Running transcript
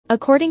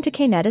According to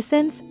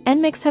Knetizens,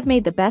 Nmixx have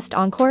made the best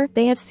encore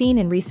they have seen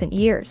in recent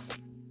years.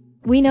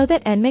 We know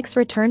that Nmixx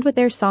returned with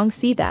their song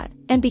See That,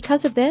 and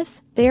because of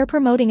this, they are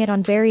promoting it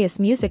on various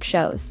music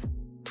shows.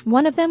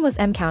 One of them was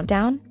M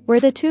Countdown,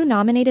 where the two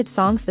nominated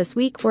songs this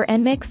week were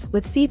Nmixx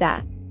with See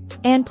That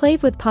and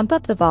Plave with Pump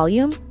Up the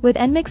Volume, with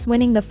Nmixx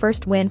winning the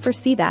first win for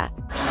See That.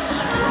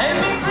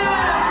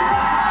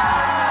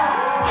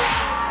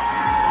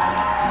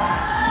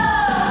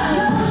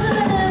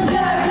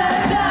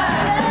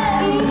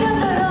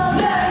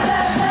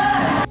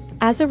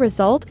 As a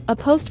result, a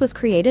post was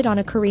created on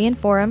a Korean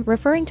forum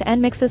referring to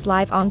Nmixx's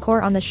live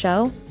encore on the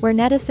show, where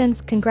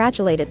netizens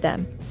congratulated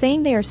them,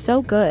 saying they are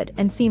so good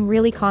and seem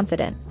really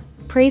confident,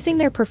 praising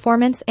their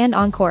performance and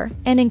encore,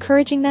 and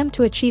encouraging them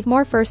to achieve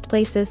more first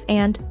places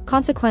and,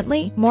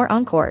 consequently, more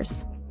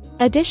encores.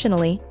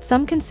 Additionally,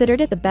 some considered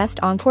it the best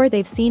encore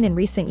they've seen in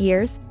recent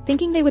years,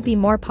 thinking they would be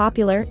more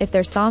popular if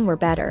their song were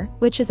better,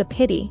 which is a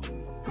pity.